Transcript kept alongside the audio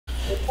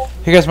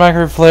Hey guys,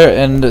 Minecraft Flare,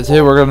 and today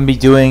we're going to be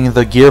doing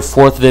the Gear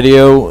 4th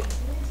video,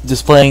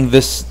 displaying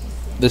this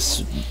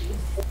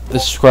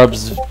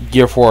scrub's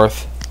Gear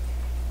 4th.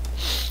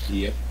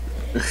 Yep.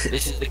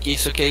 This is the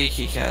Kisuke,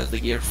 he has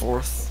the Gear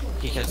 4th,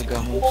 he has the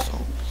Gamu, so...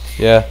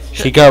 Yeah,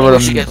 he got rid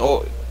of him.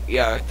 Oh,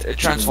 yeah,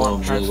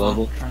 transform.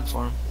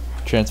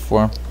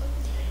 Transform.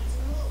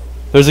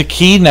 There's a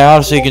key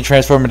now so you can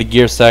transform into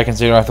Gear 2nd,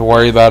 so you don't have to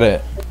worry about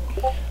it.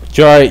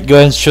 Alright, go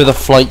ahead and show the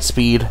flight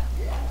speed.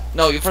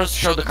 No, you first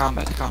show the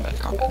combat.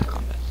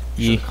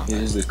 Yeah.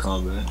 Here's the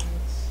combat.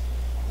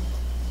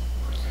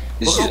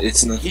 He's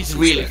It's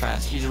really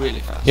fast.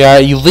 Yeah,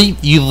 you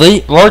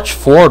lurch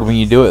forward when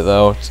you do it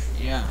though.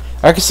 Yeah.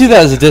 I can see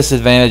that as a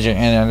disadvantage and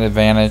an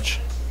advantage.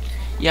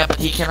 Yeah, but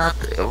he cannot,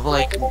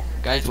 like,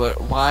 guys,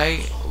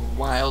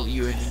 while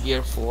you're in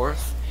Gear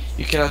 4th,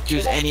 you cannot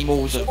use any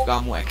moves of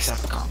Gamu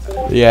except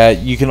combat. Yeah,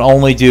 you can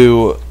only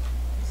do...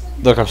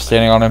 Look, I'm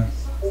standing on him.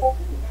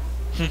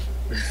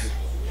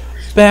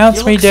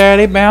 Bounce me,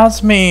 daddy,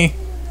 bounce me.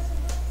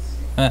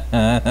 Okay,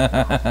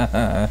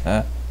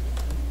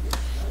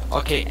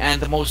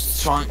 and the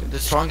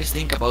strongest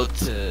thing about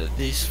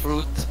this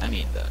fruit, I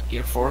mean the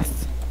Gear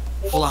 4th,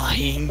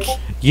 flying.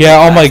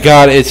 Yeah, oh my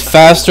god, it's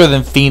faster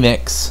than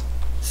Phoenix.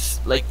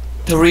 Like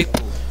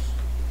triple.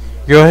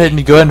 Go ahead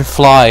and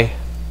fly.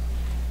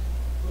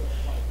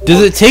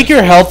 Does it take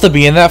your health to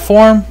be in that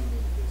form?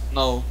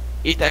 No,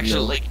 it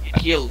actually like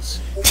it heals.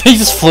 He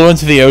just flew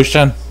into the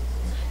ocean.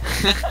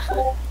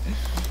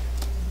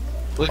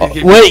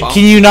 Wait,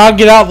 can you not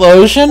get out the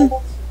ocean?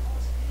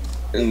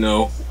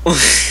 No.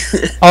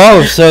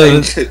 Oh,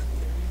 so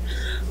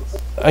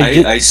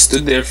I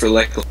stood there for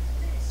like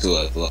till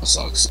I lost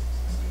oxygen.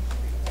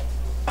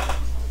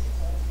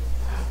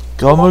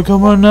 Come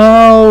on,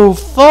 no!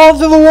 Fall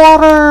to the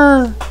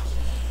water!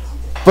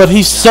 But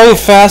he's so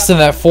fast in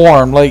that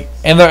form, like,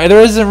 and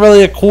there isn't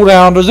really a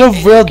cooldown. There's no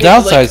real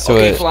downsides to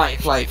it. Fly.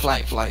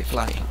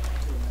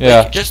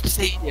 Yeah. Like, just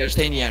stay in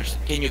the air.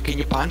 Can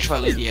you punch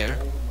while in the air?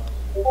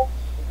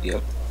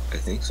 Yep, I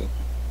think so.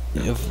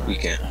 Yep. We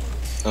can.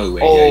 Oh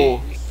wait.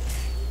 Oh.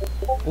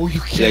 Oh, you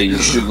can. Yeah, you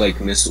shoot like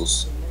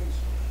missiles.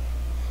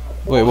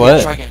 Wait,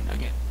 what? Try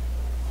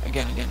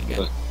again.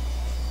 What?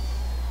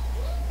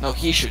 No,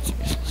 he shoots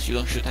missiles. You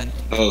don't shoot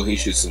anything. Oh, he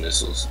shoots the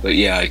missiles. But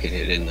yeah, I can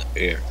hit it in the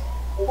air.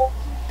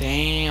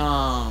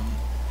 Damn.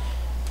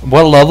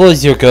 What level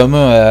is your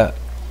Gomu at?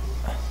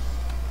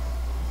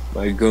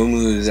 My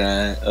Gomu is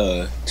at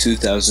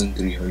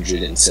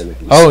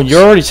 2,370. Oh, and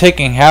you're already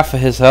taking half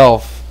of his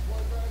health.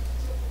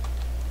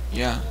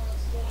 Yeah.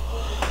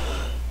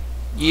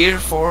 Gear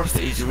 4th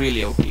is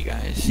really OP,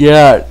 guys.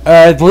 Yeah,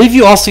 I believe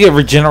you also get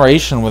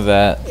regeneration with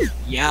that.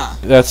 Yeah.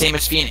 That's same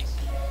as Phoenix.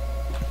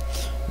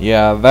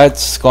 Yeah,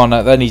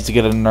 that needs to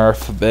get a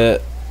nerf a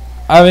bit.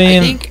 I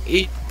mean, I think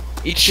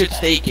it should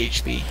take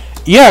HP.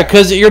 Yeah,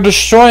 because you're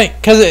destroying.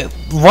 Because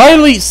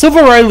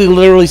Silver Riley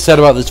literally said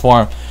about this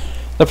form.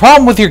 The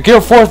problem with your Gear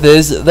 4th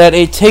is that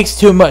it takes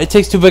too much. It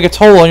takes too big a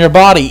toll on your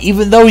body,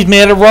 even though he's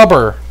made of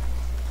rubber.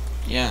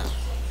 Yeah.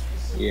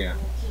 Yeah.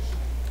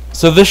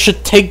 So this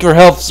should take your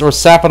health or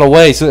sap it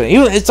away. So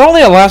it's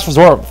only a last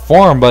resort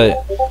form,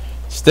 but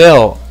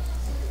still,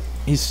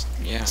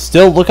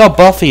 still look how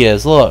buff he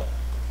is. Look.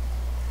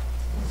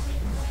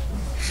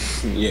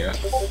 Yeah.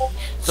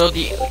 So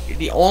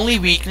the only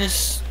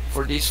weakness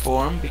for this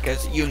form,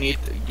 because you need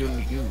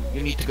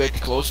to get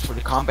close for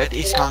the combat,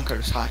 is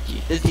Conqueror's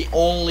Haki. That's the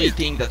only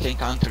thing that can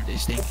counter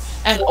this thing,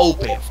 and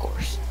OP of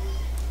course.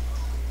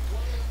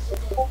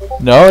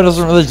 No, it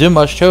doesn't really do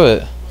much to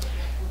it.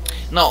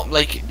 No,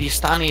 like the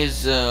stun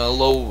is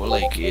low.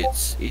 Like it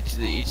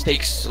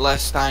takes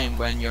less time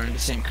when you're in the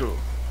same crew.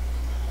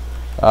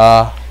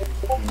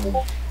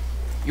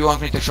 You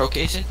want me to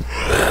showcase it?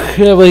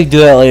 Yeah, we can do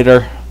that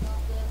later.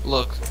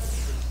 Look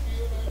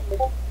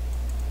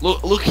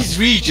his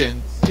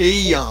regen.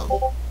 Damn.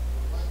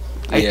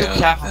 I took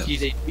half of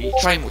his HP.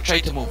 Try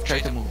to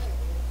move.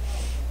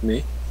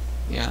 Me?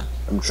 Yeah.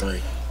 I'm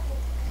trying.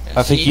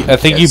 I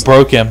think you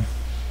broke him.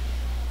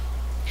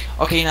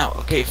 Okay, now,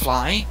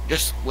 fly.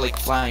 Just like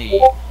fly.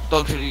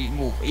 Don't really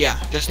move. Yeah,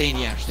 just stay in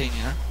the air.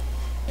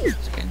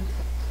 Second.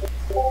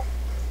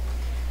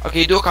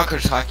 Okay, do a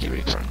Conqueror's Haki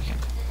Reaper on him.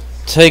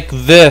 Take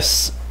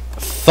this.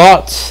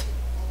 Thought.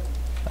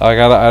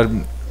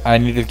 I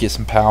need to get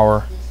some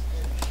power.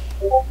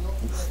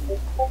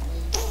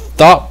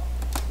 Thought.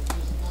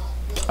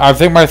 I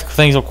think my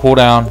things will cool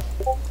down.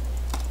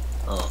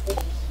 Oh.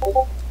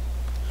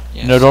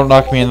 Yes. No, don't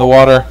knock me in the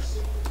water.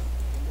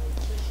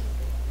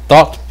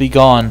 Thought be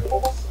gone.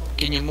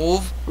 Can you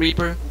move,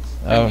 Reaper?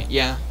 Oh.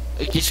 Yeah.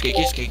 Kisuke,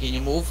 can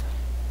you move?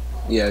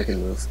 Yeah, I can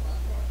move.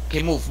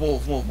 Okay,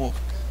 move.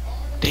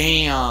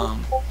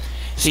 Damn.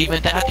 So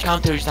even that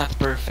counter is not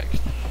perfect.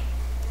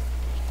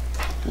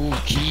 Ooh,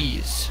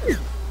 jeez.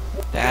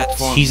 That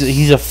form.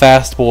 He's a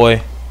fast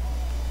boy.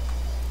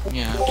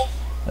 Yeah.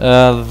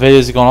 The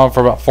video's going on for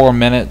about 4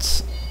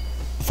 minutes.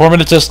 4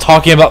 minutes just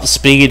talking about the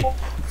speed.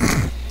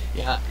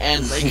 Yeah,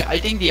 and like I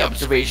think the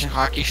observation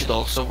Haki should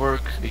also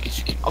work because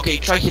you can. Okay,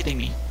 try hitting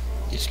me.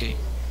 Just kidding.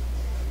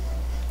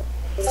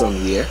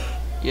 From the air?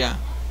 Yeah.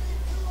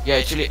 Yeah,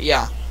 actually,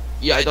 yeah.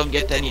 Yeah, I don't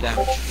get any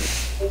damage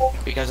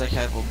because I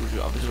have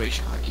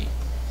observation haki.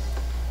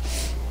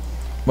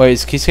 Wait,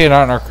 is Kisuke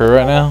not in our crew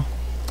right now?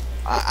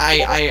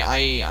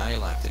 I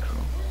left the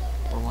crew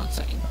for 1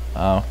 second.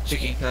 Oh. So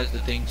you can test the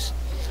things.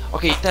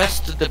 Okay,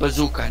 test the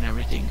bazooka and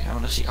everything. I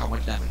wanna see how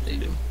much damage they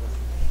do.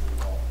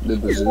 The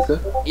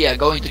bazooka? Yeah,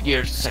 go into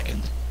gear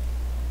second.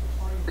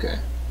 Okay.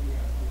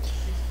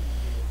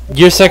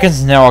 Gear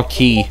seconds now a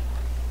key.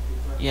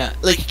 Yeah,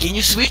 like can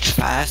you switch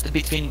fast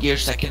between gear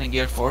second and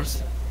gear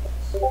fourth?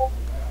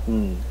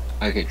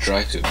 I could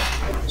try to.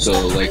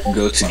 So, like,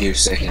 go to gear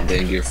second,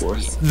 then gear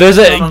fourth. There's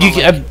a No,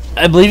 you, like-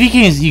 I believe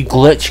you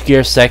glitch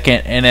gear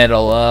second and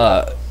it'll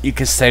you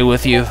can stay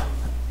with you.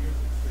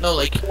 No,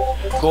 like.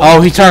 Go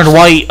Oh, he into turned gear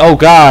white. Oh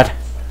God.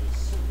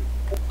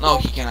 No,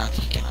 he cannot.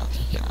 He cannot.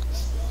 He cannot.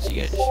 See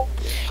guys.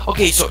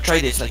 Okay, so try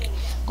this. Like,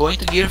 go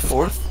into gear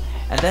fourth,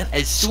 and then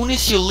as soon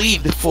as you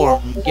leave the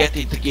form, get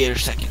into gear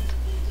second.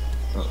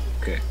 Oh,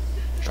 okay.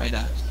 Try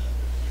that.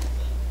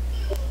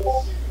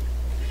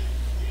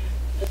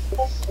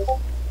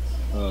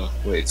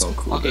 Wait, it's on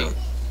cooldown. Okay.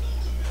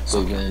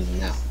 So then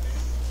now.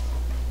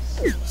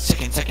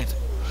 Second.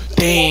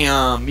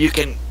 Damn, you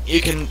can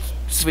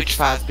switch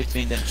fast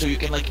between them. So you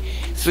can like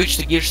switch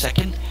to gear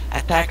second,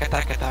 attack,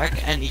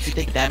 and if you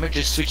take damage,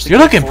 just switch to You're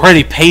gear looking fourth.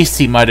 pretty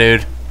pasty, my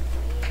dude.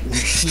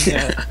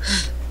 Yeah.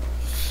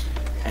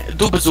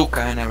 Do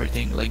bazooka and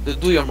everything. Like,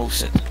 do your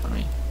moveset. I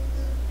mean.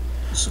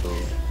 So,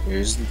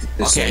 here's this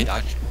Okay, I one.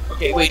 dodge.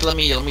 Okay, wait. Let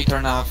me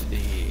turn off the.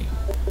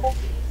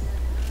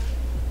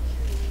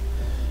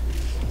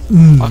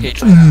 Okay,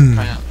 try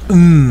now.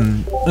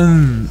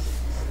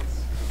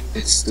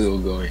 It's still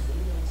going.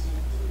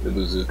 The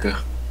bazooka.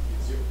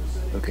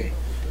 Okay.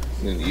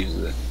 I'm gonna use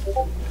that.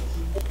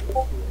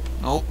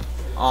 Nope.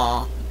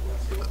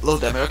 Low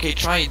damage. Okay,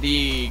 try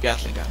the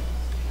Gatling gun.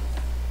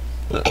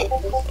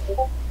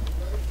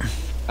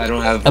 I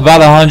don't have. About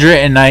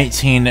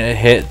 119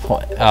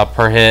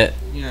 per hit.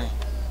 Yeah.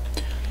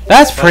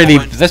 That's But pretty.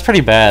 when- That's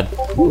pretty bad.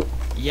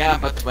 Yeah,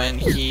 but when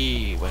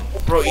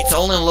bro, it's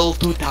only level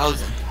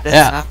 2000. That's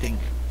Yeah. nothing.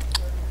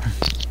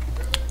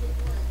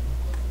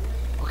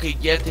 Okay,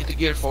 get into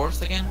gear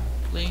fourth again,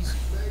 please.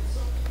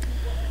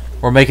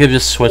 We're making him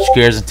just switch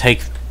gears and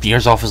take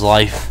years off his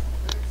life.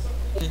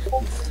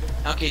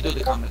 Okay, do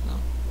the combat now.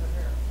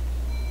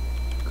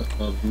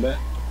 Combat.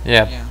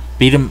 Yeah, Yeah.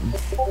 beat him.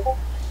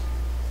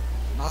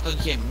 Not on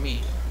him,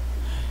 me.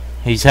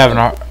 He's having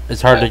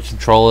it's hard to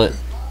control it.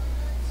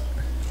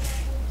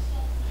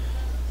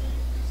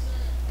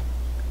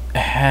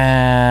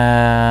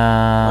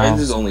 Mine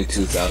is only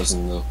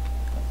 2,000 though.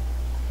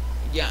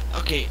 Yeah,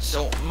 okay,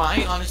 so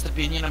my honest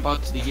opinion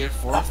about the gear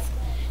fourth,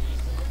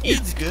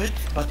 it's good,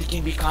 but it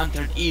can be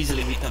countered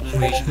easily with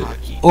observation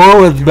hockey.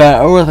 Or with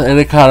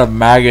any kind of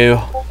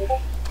magu.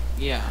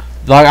 Yeah.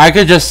 Like I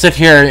could just sit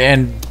here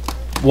and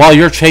while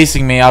you're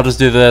chasing me, I'll just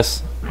do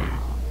this.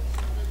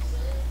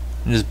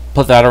 And just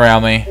put that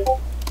around me.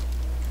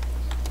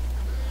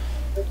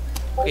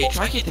 Okay,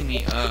 try hitting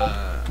me,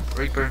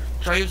 Reaper.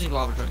 Try using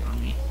Lava Dragon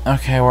on me.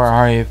 Okay, where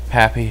are you,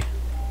 Pappy?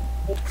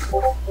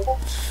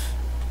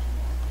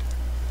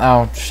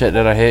 Oh shit,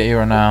 did I hit you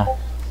or no?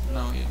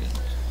 No, you didn't.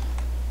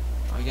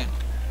 Try again.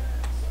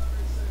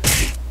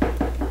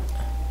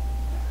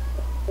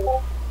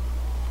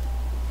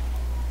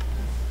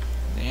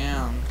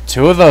 Damn.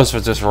 Two of those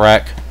was just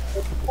wreck.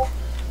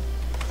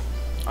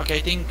 Okay,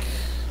 I think.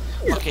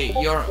 Okay,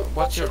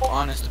 what's your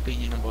honest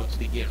opinion about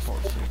the Gear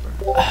Force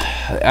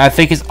Reaper? I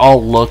think it's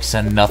all looks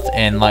and nothing,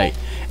 and like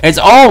it's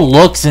all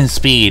looks and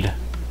speed.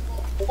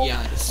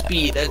 Yeah, the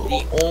speed. That's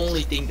the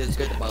only thing that's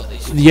good about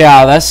this.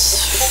 Yeah,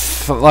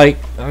 that's like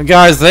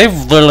guys, they've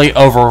literally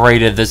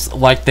overrated this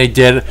like they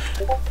did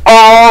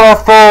all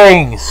the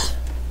things.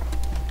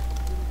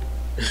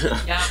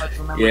 Yeah, but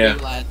remember Yeah.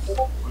 the lad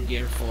on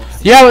Gear Force.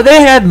 Yeah, but they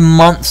had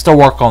months to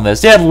work on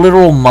this. They had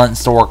literal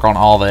months to work on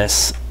all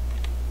this.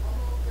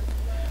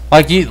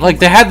 Like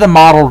they had the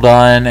model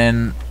done,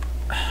 and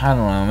I don't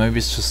know. Maybe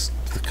it's just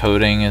the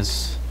coding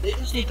is They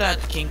just need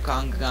that King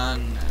Kong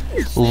gun.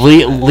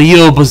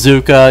 Leo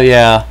bazooka.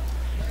 Yeah,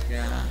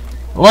 Yeah.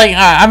 like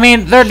I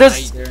mean, they're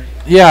just Spider.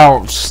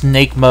 yeah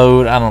snake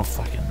mode. I don't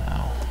fucking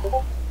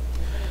know.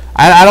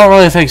 I don't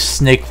really think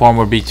snake form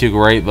would be too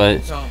great,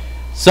 but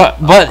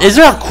but is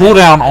there a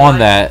cooldown on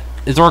that?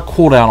 Is there a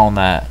cooldown on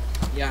that?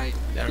 Yeah.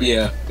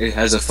 Yeah, it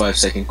has a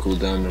 5-second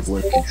cooldown of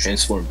when it can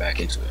transform back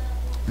into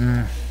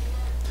it.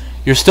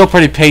 You're still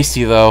pretty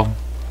pasty though.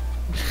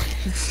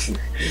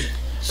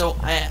 So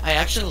I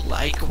actually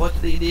like what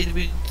they did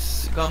with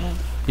Gamu.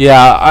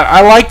 Yeah,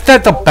 I like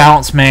that the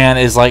bounce man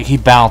is like he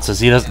bounces.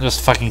 He doesn't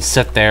just fucking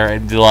sit there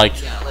and be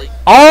like, Yeah, like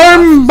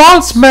I'm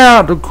bounce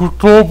man.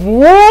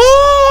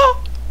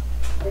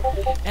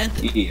 and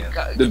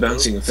Yeah, the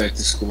bouncing effect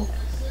is cool.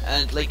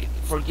 and like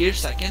for Gear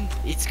Second,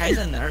 it's kind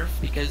of nerfed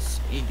because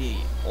in the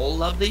old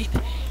update,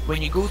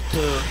 when you go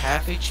to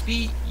half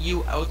HP,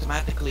 you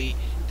automatically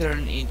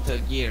turn into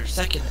Gear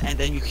Second, and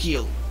then you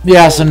heal.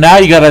 Yeah, so now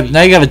you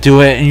gotta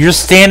do it, and you're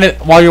just standing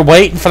while you're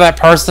waiting for that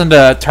person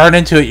to turn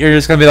into it. You're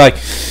just gonna be like,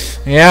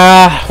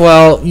 yeah,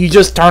 well, you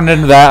just turned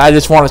into that. I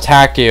just want to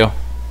attack you.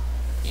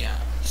 Yeah.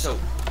 So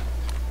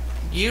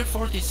Gear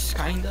 4 is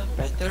kind of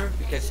better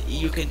because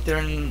you can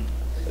turn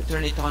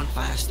it on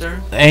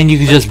faster. And you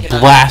can But just you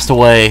cannot- blast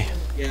away.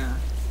 Yeah.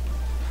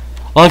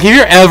 Like if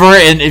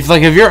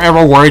you're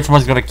ever worried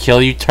someone's gonna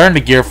kill you, turn to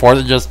Gear 4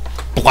 and just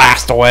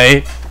blast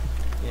away.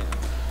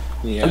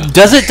 Yeah.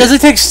 Does it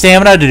take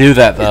stamina to do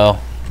that though?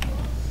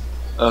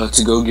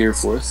 To go Gear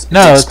 4th, it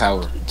No, takes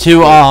power.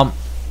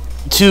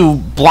 To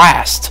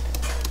blast.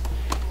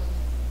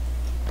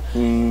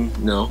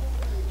 No.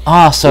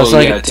 Ah, so Well, it's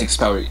like yeah, it takes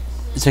power. it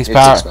takes It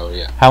power. takes power,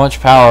 yeah. How much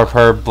power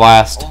per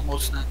blast?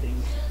 Almost nothing.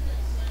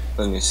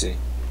 Let me see.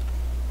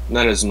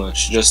 Not as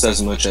much. Just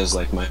as much as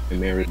like my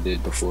Mara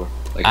did before.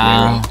 Like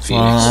Ah, Mara, Phoenix.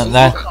 well,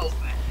 that-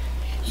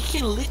 He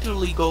can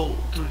literally go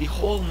through the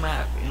whole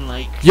map in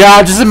like.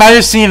 Yeah, just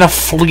imagine seeing a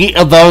fleet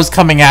of those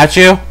coming at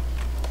you.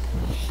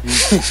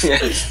 It's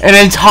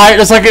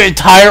like an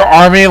entire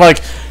army,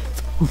 like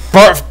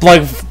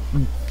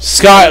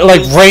sky,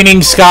 like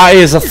raining sky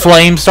as a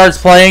flame starts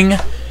playing,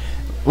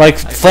 like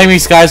flaming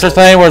sky starts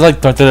playing, where it's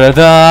like dun, dun,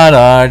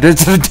 dun, dun,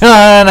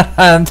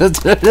 dun, dun,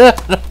 dun,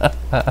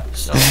 dun.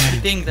 So I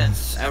think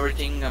that's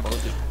everything about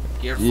the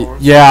Gear 4.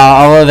 Yeah,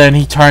 other than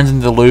he turns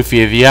into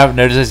Luffy. If you haven't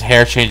noticed, his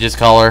hair changes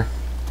color.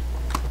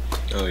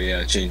 Oh yeah,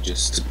 it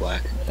changes to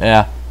black.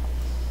 Yeah.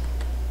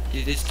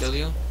 Did this kill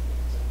you?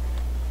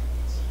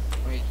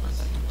 Wait 1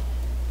 second.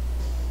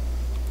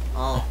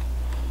 Oh.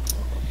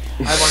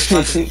 I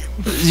want to.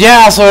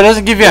 Yeah, so it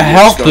doesn't give you a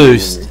health Stronger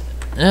boost. than me.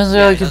 It doesn't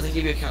Yeah, really it doesn't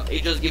give you a count.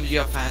 It just gives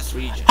you a fast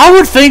region. I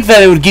would think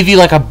that it would give you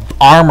like a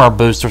armor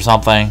boost or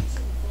something.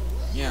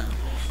 Yeah.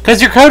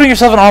 Because you're coding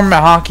yourself an armor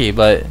hockey,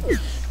 but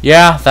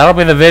yeah, that'll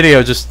be the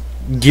video. Just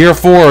Gear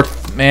 4,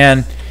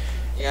 man.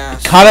 Yeah.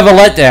 Kind of a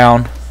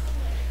letdown.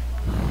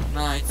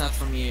 No, it's not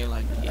for me.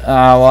 Like.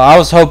 Well, I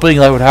was hoping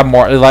like would have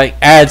more, like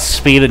add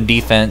speed and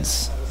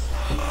defense.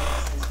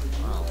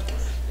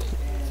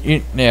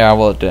 Yeah,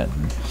 well it didn't.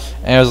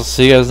 Anyways, we'll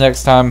see you guys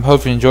next time.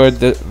 Hope you enjoyed.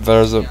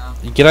 There's a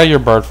get out of your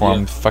bird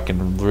form, you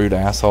fucking rude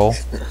asshole.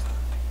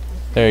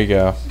 There you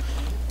go.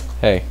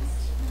 Hey.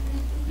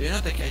 Do you know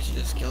the guy should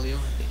just kill you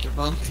and take your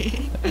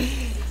bounty?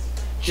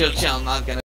 Chill, I'm not gonna.